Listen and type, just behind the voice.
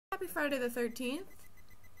Happy Friday the 13th.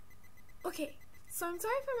 Okay, so I'm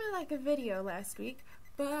sorry for my lack of video last week,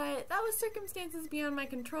 but that was circumstances beyond my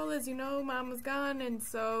control. As you know, Mom was gone, and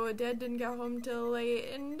so Dad didn't get home till late,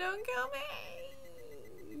 and don't kill me!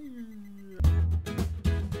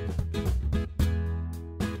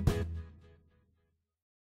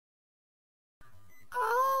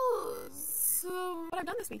 Oh, so what I've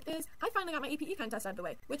done this week is I finally got my AP Econ test out of the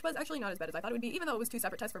way, which was actually not as bad as I thought it would be, even though it was two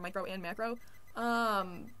separate tests for micro and macro.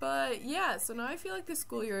 But yeah, so now I feel like the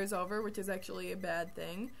school year is over, which is actually a bad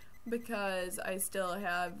thing, because I still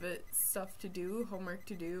have stuff to do, homework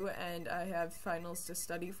to do, and I have finals to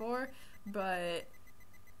study for, but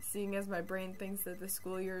seeing as my brain thinks that the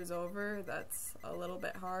school year is over, that's a little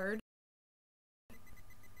bit hard.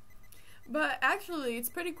 But actually, it's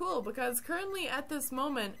pretty cool, because currently at this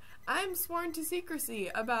moment, I'm sworn to secrecy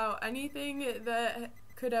about anything that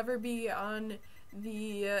could ever be on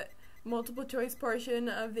the multiple choice portion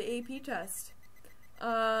of the AP test.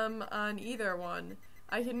 On either one.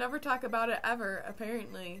 I can never talk about it ever,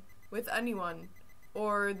 apparently, with anyone,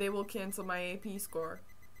 or they will cancel my AP score.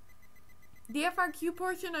 The FRQ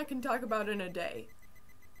portion I can talk about in a day,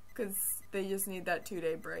 because they just need that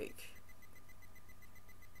 2-day break.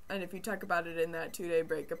 And if you talk about it in that 2-day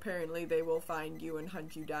break, apparently they will find you and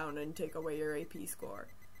hunt you down and take away your AP score.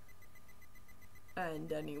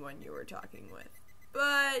 And anyone you were talking with.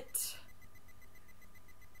 But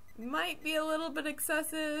might be a little bit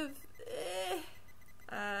excessive.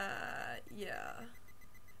 Yeah.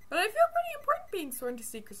 But I feel pretty important being sworn to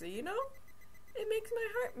secrecy, you know? It makes my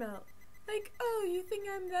heart melt. Like, oh, you think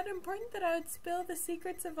I'm that important that I would spill the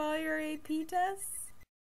secrets of all your AP tests?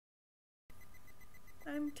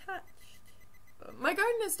 I'm touched. My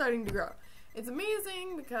garden is starting to grow. It's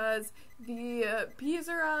amazing because the peas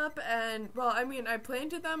are up, and, well, I mean, I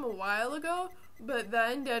planted them a while ago, but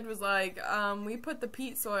then Dad was like, we put the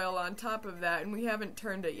peat soil on top of that, and we haven't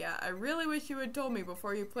turned it yet. I really wish you had told me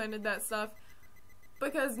before you planted that stuff,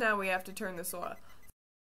 because now we have to turn the soil.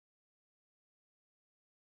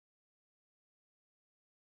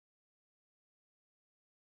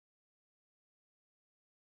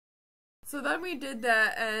 So then we did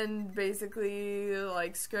that and basically,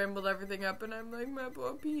 like, scrambled everything up, and I'm like, my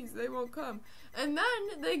poor peas, they won't come. And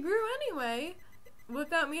then they grew anyway,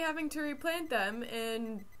 without me having to replant them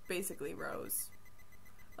in basically rows.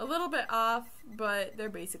 A little bit off, but they're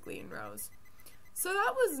basically in rows. So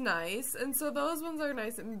that was nice, and so those ones are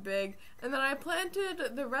nice and big. And then I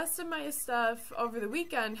planted the rest of my stuff over the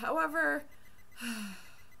weekend. However,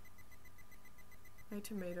 my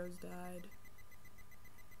tomatoes died.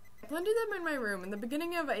 I planted them in my room in the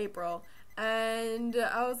beginning of April, and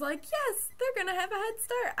I was like, yes, they're gonna have a head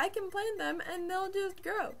start. I can plant them and they'll just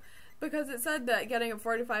grow. Because it said that getting a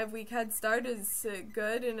 4 to 5 week head start is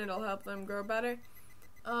good and it'll help them grow better.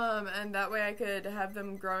 And that way I could have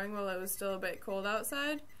them growing while it was still a bit cold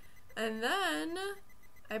outside. And then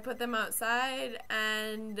I put them outside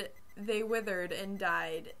and they withered and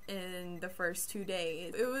died in the first 2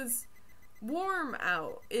 days. It was warm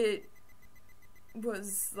out. It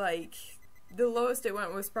was like, the lowest it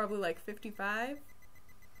went was probably like 55,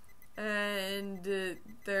 and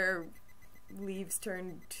their leaves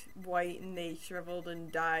turned white and they shriveled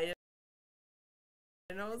and died,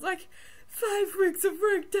 and I was like, 5 weeks of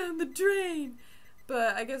work down the drain.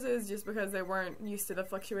 But I guess it was just because they weren't used to the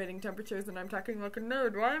fluctuating temperatures, and I'm talking like a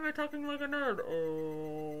nerd. Why am I talking like a nerd?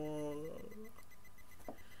 Oh.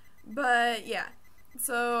 But yeah.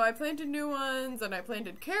 So I planted new ones, and I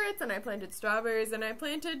planted carrots, and I planted strawberries, and I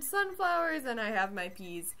planted sunflowers, and I have my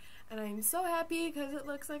peas. And I'm so happy because it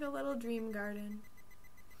looks like a little dream garden.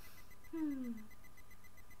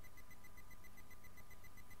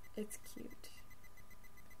 It's cute.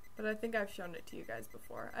 But I think I've shown it to you guys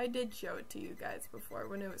before. I did show it to you guys before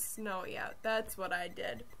when it was snowy out. That's what I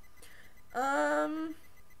did. Yeah,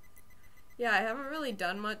 I haven't really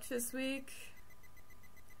done much this week,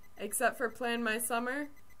 except for plan my summer.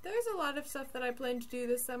 There's a lot of stuff that I plan to do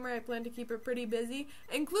this summer. I plan to keep it pretty busy,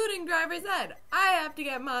 including driver's ed. I have to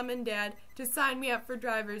get Mom and Dad to sign me up for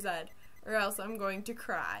driver's ed, or else I'm going to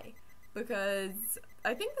cry. Because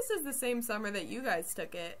I think this is the same summer that you guys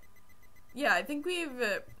took it. Yeah, I think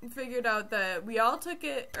we've figured out that we all took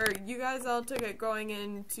it, or you guys all took it going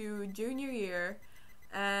into junior year,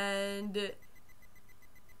 and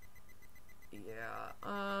yeah,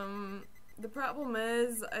 the problem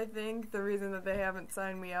is, I think the reason that they haven't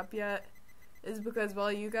signed me up yet is because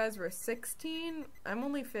while you guys were 16, I'm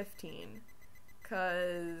only 15,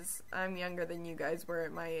 because I'm younger than you guys were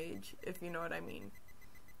at my age, if you know what I mean.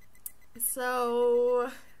 So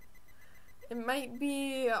It might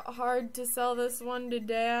be hard to sell this one to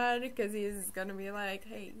Dad, because he's gonna be like,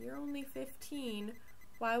 hey, you're only 15.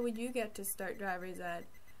 Why would you get to start driver's ed?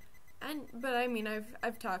 But I mean,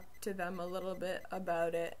 I've talked to them a little bit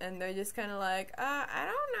about it, and they're just kind of like,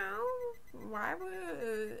 I don't know. Why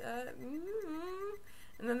would,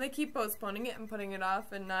 And then they keep postponing it and putting it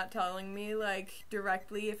off and not telling me, like,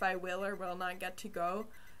 directly if I will or will not get to go.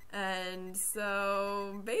 And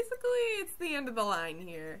so, basically, it's the end of the line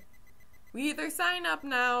here. We either sign up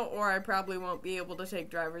now, or I probably won't be able to take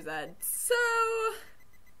driver's ed. So,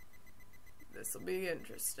 this'll be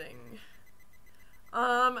interesting.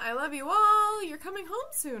 I love you all. You're coming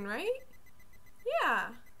home soon, right?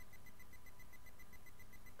 Yeah.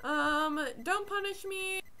 Don't punish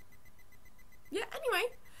me. Yeah, anyway.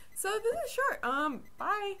 So this is short.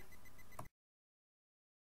 Bye.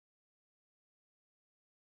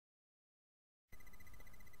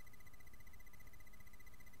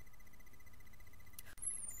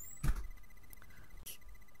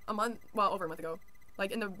 Over a month ago.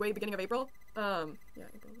 Like, in the way beginning of April. Yeah,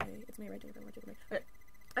 April, May. It's May, right? April, March, April, May. Okay.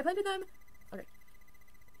 I planted them. Okay.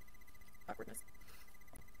 Awkwardness.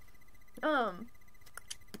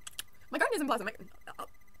 My garden is in blossom.